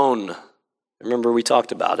stone. Remember, we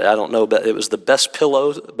talked about it. I don't know, but it was the best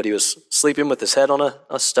pillow, but he was sleeping with his head on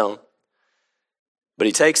a stone. But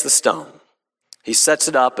he takes the stone. He sets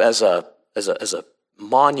it up as a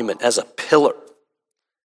monument, as a pillar,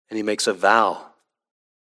 and he makes a vow.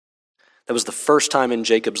 That was the first time in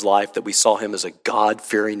Jacob's life that we saw him as a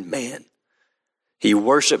God-fearing man. He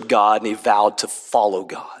worshiped God and he vowed to follow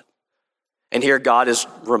God. And here God is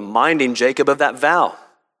reminding Jacob of that vow.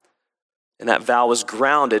 And that vow was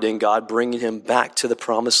grounded in God bringing him back to the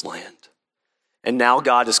promised land. And now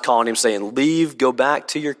God is calling him, saying, leave, go back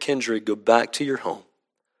to your kindred, go back to your home.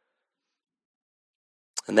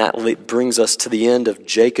 And that brings us to the end of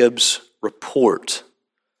Jacob's report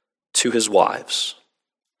to his wives.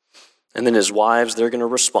 And then his wives, they're going to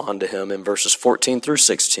respond to him in verses 14 through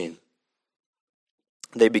 16.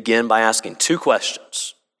 they begin by asking two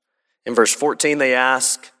questions. In verse 14, they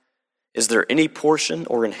ask, "Is there any portion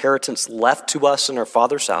or inheritance left to us in our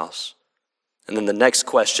father's house?" And then the next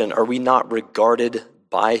question, "Are we not regarded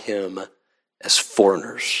by him as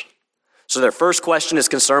foreigners?" So their first question is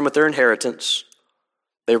concerned with their inheritance.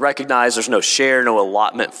 They recognize there's no share, no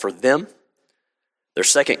allotment for them. Their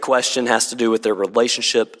second question has to do with their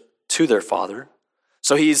relationship to their father.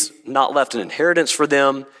 So he's not left an inheritance for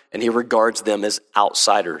them, and he regards them as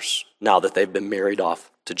outsiders now that they've been married off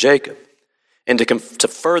to Jacob. And to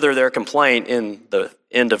further their complaint in the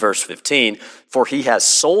end of verse 15, "For he has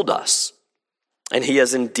sold us, and he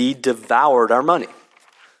has indeed devoured our money."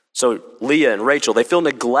 So Leah and Rachel, they feel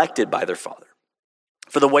neglected by their father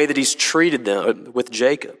for the way that he's treated them with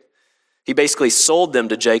Jacob. He basically sold them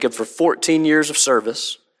to Jacob for 14 years of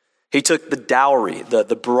service. He took the dowry,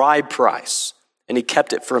 the bride price, and he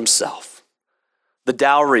kept it for himself. The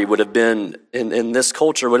dowry would have been, in this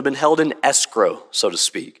culture, would have been held in escrow, so to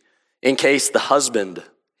speak, in case the husband,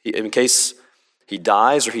 in case he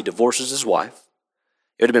dies or he divorces his wife.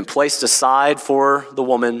 It would have been placed aside for the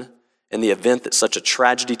woman in the event that such a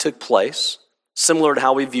tragedy took place, similar to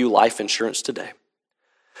how we view life insurance today.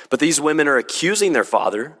 But these women are accusing their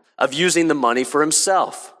father of using the money for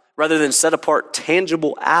himself. Rather than set apart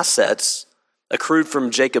tangible assets accrued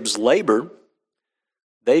from Jacob's labor,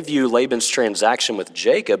 they view Laban's transaction with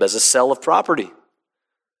Jacob as a sale of property.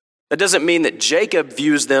 That doesn't mean that Jacob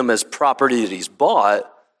views them as property that he's bought,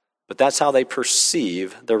 but that's how they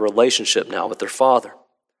perceive their relationship now with their father.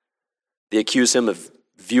 They accuse him of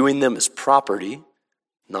viewing them as property,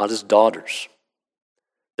 not as daughters.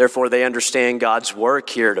 Therefore, they understand God's work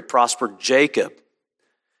here to prosper Jacob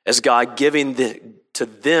as God giving to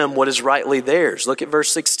them what is rightly theirs. Look at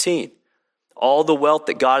verse 16. "All the wealth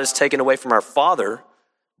that God has taken away from our father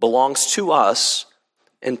belongs to us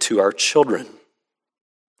and to our children."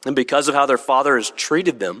 And because of how their father has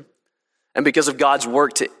treated them, and because of God's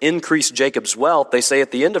work to increase Jacob's wealth, they say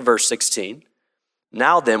at the end of verse 16,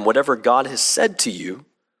 "Now then, whatever God has said to you,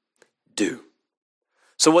 do."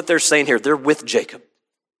 So what they're saying here, they're with Jacob.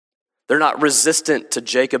 They're not resistant to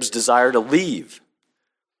Jacob's desire to leave.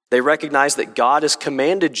 They recognize that God has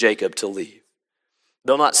commanded Jacob to leave.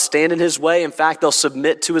 They'll not stand in his way. In fact, they'll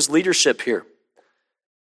submit to his leadership here.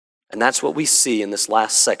 And that's what we see in this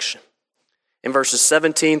last section. In verses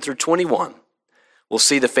 17 through 21, we'll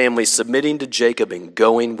see the family submitting to Jacob and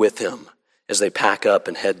going with him as they pack up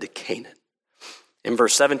and head to Canaan. In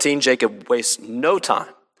verse 17, Jacob wastes no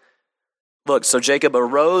time. Look, so Jacob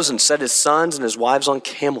arose and set his sons and his wives on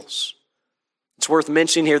camels. It's worth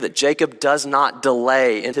mentioning here that Jacob does not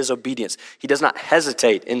delay in his obedience. He does not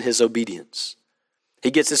hesitate in his obedience. He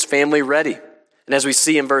gets his family ready. And as we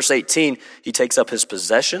see in verse 18, he takes up his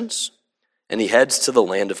possessions and he heads to the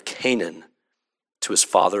land of Canaan to his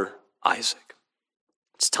father Isaac.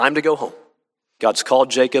 It's time to go home. God's called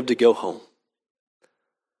Jacob to go home.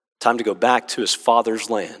 Time to go back to his father's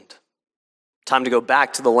land. Time to go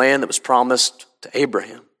back to the land that was promised to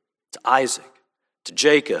Abraham, to Isaac, to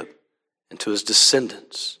Jacob, and to his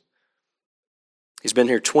descendants. He's been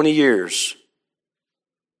here 20 years.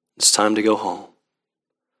 It's time to go home.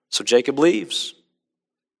 So Jacob leaves.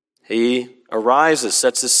 He arises,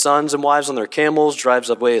 sets his sons and wives on their camels, drives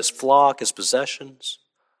away his flock, his possessions.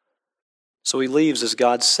 So he leaves as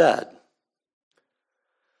God said.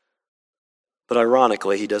 But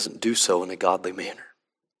ironically, he doesn't do so in a godly manner.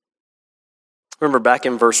 Remember back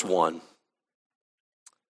in verse 1,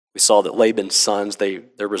 we saw that Laban's sons, they're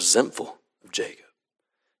resentful of Jacob.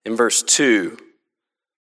 In verse 2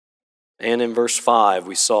 and in verse 5,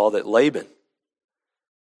 we saw that Laban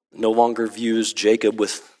no longer views Jacob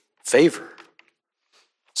with favor.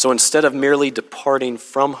 So instead of merely departing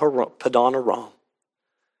from Padan Aram,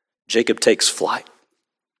 Jacob takes flight.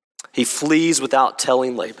 He flees without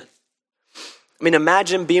telling Laban. I mean,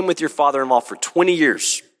 imagine being with your father-in-law for 20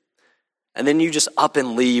 years, and then you just up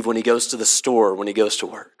and leave when he goes to the store, when he goes to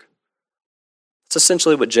work. It's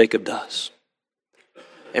essentially what Jacob does.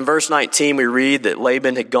 In verse 19, we read that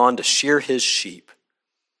Laban had gone to shear his sheep.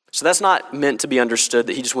 So that's not meant to be understood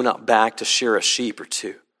that he just went out back to shear a sheep or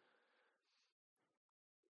two.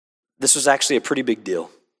 This was actually a pretty big deal.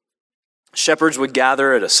 Shepherds would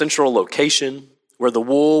gather at a central location where the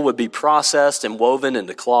wool would be processed and woven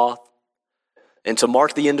into cloth. And to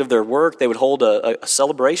mark the end of their work, they would hold a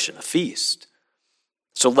celebration, a feast.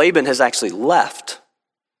 So Laban has actually left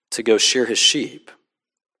to go shear his sheep.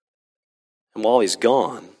 And while he's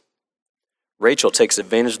gone, Rachel takes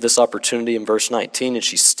advantage of this opportunity in verse 19, and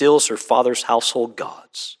she steals her father's household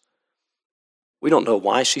gods. We don't know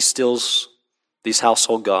why she steals these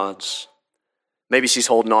household gods. Maybe she's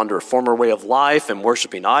holding on to her former way of life and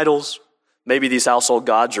worshiping idols. Maybe these household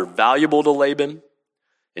gods are valuable to Laban,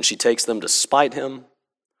 and she takes them to spite him.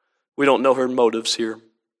 We don't know her motives here,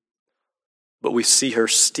 but we see her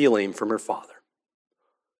stealing from her father.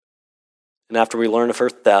 And after we learn of her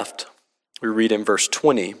theft, we read in verse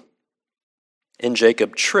 20, and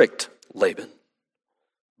Jacob tricked Laban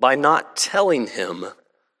by not telling him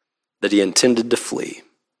that he intended to flee.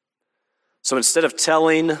 So instead of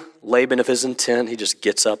telling Laban of his intent, he just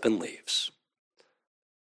gets up and leaves.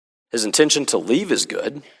 His intention to leave is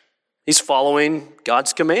good. He's following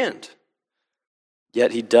God's command.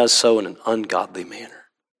 Yet he does so in an ungodly manner.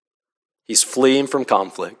 He's fleeing from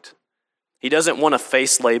conflict. He doesn't want to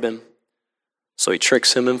face Laban, so he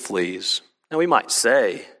tricks him and flees. Now we might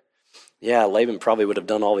say, yeah, Laban probably would have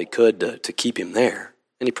done all he could to keep him there.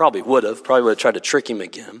 And he probably would have tried to trick him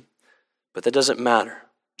again. But that doesn't matter.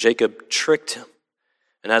 Jacob tricked him.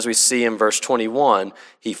 And as we see in verse 21,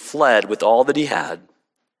 he fled with all that he had.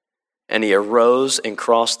 And he arose and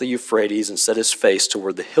crossed the Euphrates and set his face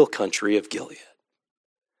toward the hill country of Gilead.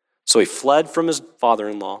 So he fled from his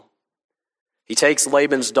father-in-law. He takes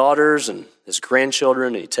Laban's daughters and his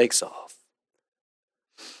grandchildren and he takes off.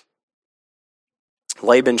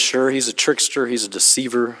 Laban, sure, he's a trickster, he's a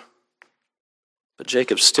deceiver. But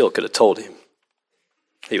Jacob still could have told him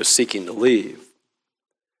he was seeking to leave.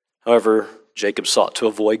 However, Jacob sought to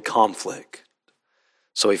avoid conflict.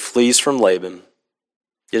 So he flees from Laban.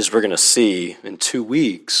 As we're going to see in 2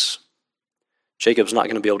 weeks, Jacob's not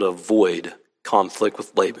going to be able to avoid conflict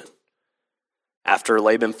with Laban. After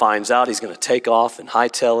Laban finds out, he's going to take off and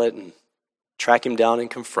hightail it and track him down and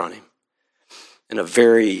confront him. In a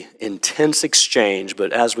very intense exchange,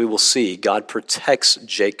 but as we will see, God protects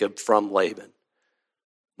Jacob from Laban.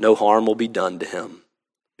 No harm will be done to him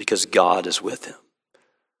because God is with him.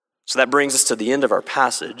 So that brings us to the end of our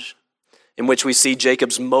passage, in which we see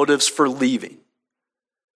Jacob's motives for leaving.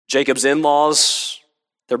 Jacob's in-laws,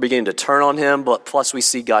 they're beginning to turn on him, but plus we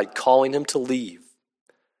see God calling him to leave.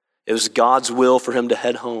 It was God's will for him to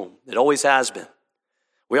head home. It always has been.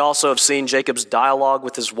 We also have seen Jacob's dialogue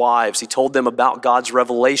with his wives. He told them about God's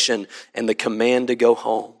revelation and the command to go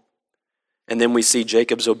home. And then we see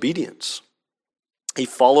Jacob's obedience. He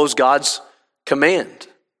follows God's command,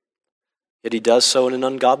 yet he does so in an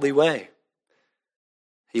ungodly way.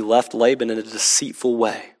 He left Laban in a deceitful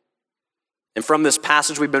way. And from this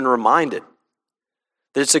passage, we've been reminded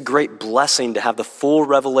that it's a great blessing to have the full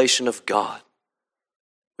revelation of God.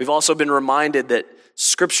 We've also been reminded that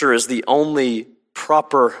Scripture is the only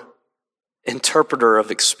proper interpreter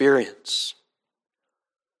of experience.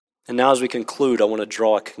 And now as we conclude, I want to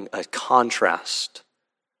draw a contrast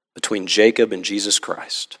between Jacob and Jesus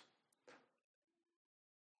Christ.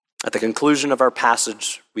 At the conclusion of our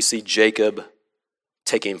passage, we see Jacob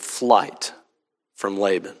taking flight from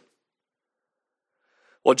Laban.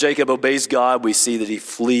 While Jacob obeys God, we see that he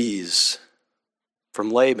flees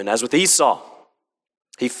from Laban. As with Esau,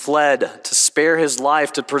 he fled to spare his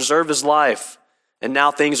life, to preserve his life. And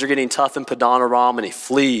now things are getting tough in Padan Aram and he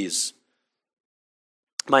flees.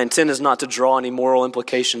 My intent is not to draw any moral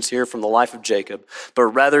implications here from the life of Jacob, but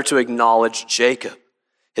rather to acknowledge Jacob,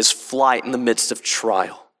 his flight in the midst of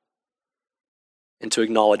trial, and to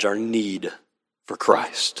acknowledge our need for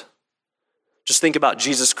Christ. Just think about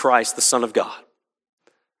Jesus Christ, the Son of God.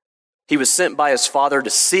 He was sent by his Father to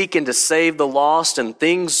seek and to save the lost, and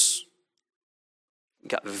things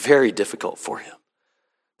got very difficult for him.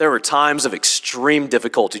 There were times of extreme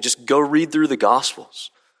difficulty. Just go read through the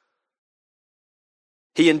Gospels.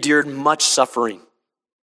 He endured much suffering.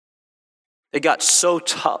 It got so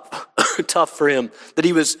tough for him that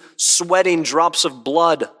he was sweating drops of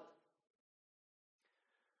blood.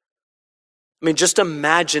 I mean, just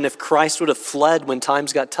imagine if Christ would have fled when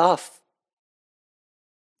times got tough.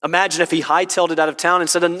 Imagine if he hightailed it out of town and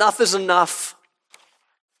said, enough is enough.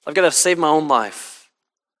 I've got to save my own life.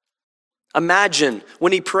 Imagine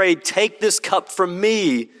when he prayed, take this cup from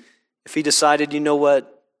me, if he decided, you know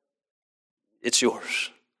what, it's yours.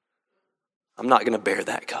 I'm not going to bear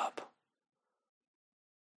that cup.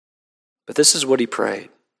 But this is what he prayed.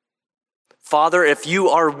 Father, if you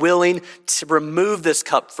are willing to remove this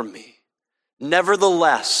cup from me,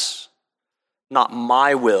 nevertheless, not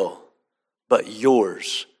my will, but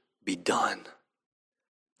yours be done.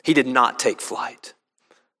 He did not take flight.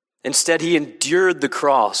 Instead, he endured the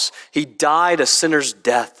cross. He died a sinner's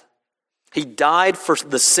death. He died for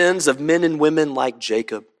the sins of men and women like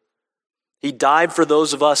Jacob. He died for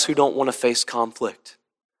those of us who don't want to face conflict.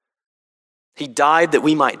 He died that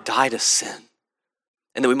we might die to sin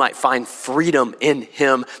and that we might find freedom in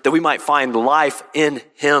him, that we might find life in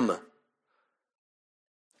him.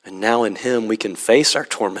 And now in him we can face our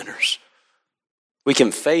tormentors. We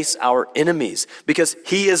can face our enemies because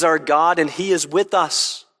he is our God and he is with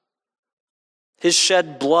us. His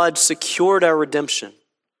shed blood secured our redemption,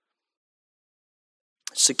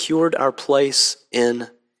 secured our place in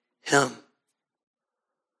him.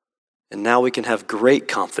 And now we can have great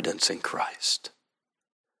confidence in Christ.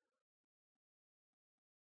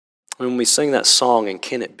 When we sang that song, And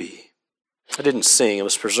Can It Be? I didn't sing, I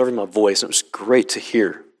was preserving my voice. It was great to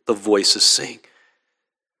hear the voices sing.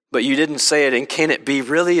 But you didn't say it, and can it be?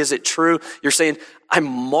 Really, is it true? You're saying, I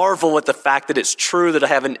marvel at the fact that it's true that I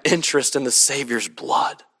have an interest in the Savior's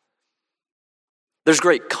blood. There's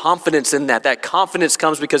great confidence in that. That confidence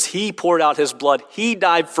comes because he poured out his blood. He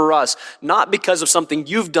died for us, not because of something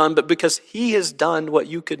you've done, but because he has done what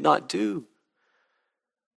you could not do.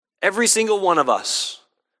 Every single one of us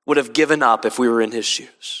would have given up if we were in his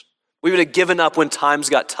shoes. We would have given up when times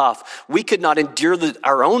got tough. We could not endure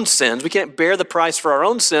our own sins. We can't bear the price for our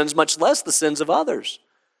own sins, much less the sins of others.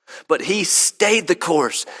 But he stayed the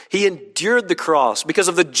course. He endured the cross because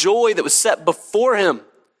of the joy that was set before him.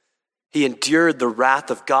 He endured the wrath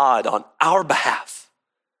of God on our behalf.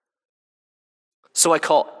 So I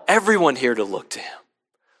call everyone here to look to him.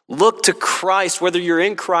 Look to Christ, whether you're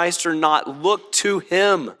in Christ or not. Look to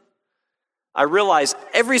him. I realize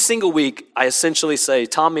every single week I essentially say,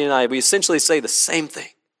 Tommy and I, we essentially say the same thing.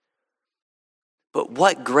 But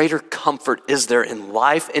what greater comfort is there in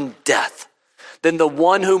life and death than the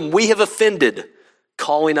one whom we have offended,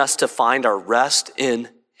 calling us to find our rest in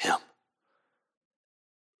him?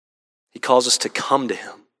 He calls us to come to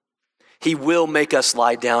him. He will make us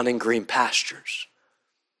lie down in green pastures.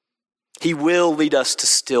 He will lead us to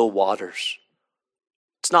still waters.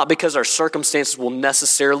 It's not because our circumstances will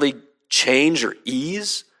necessarily change or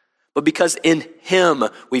ease, but because in him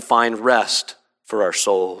we find rest for our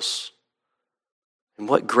souls. And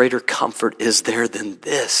what greater comfort is there than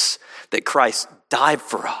this, that Christ died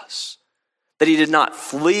for us, that he did not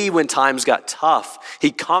flee when times got tough.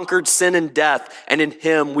 He conquered sin and death, and in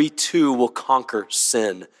him we too will conquer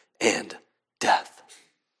sin and death.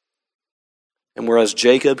 And whereas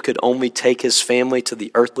Jacob could only take his family to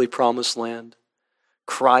the earthly promised land,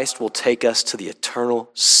 Christ will take us to the eternal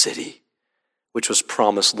city, which was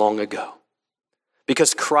promised long ago.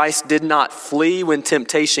 Because Christ did not flee when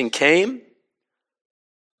temptation came,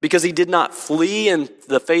 because he did not flee in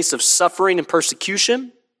the face of suffering and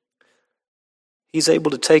persecution, he's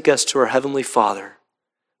able to take us to our Heavenly Father,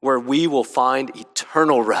 where we will find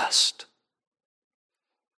eternal rest.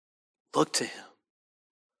 Look to him.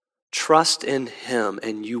 Trust in him,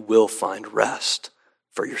 and you will find rest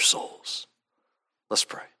for your souls. Let's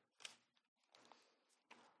pray.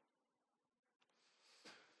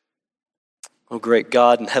 Oh, great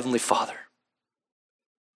God and Heavenly Father,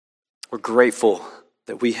 we're grateful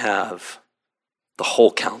that we have the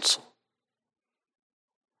whole counsel.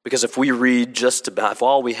 Because if we read just about, if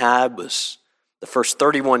all we had was the first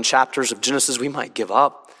 31 chapters of Genesis, we might give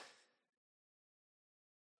up.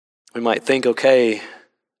 We might think, okay,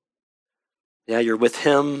 yeah, you're with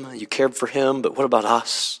him, you cared for him, but what about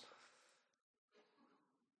us?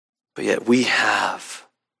 But yet we have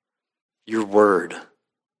your word,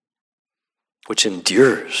 which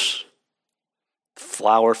endures. The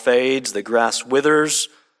flower fades, the grass withers,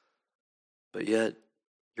 but yet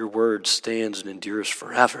your word stands and endures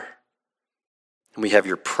forever. And we have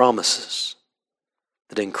your promises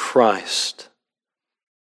that in Christ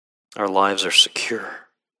our lives are secure.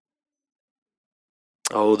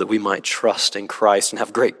 Oh, that we might trust in Christ and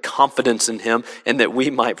have great confidence in him, and that we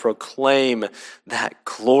might proclaim that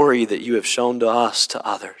glory that you have shown to us to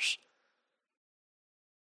others.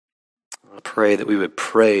 I pray that we would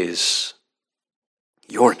praise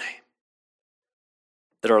your name,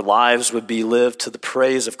 that our lives would be lived to the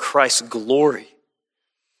praise of Christ's glory,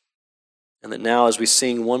 and that now as we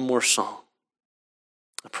sing one more song,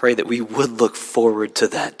 I pray that we would look forward to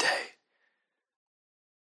that day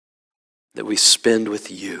that we spend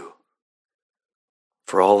with you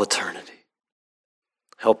for all eternity.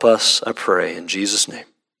 Help us, I pray, in Jesus' name.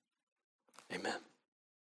 Amen.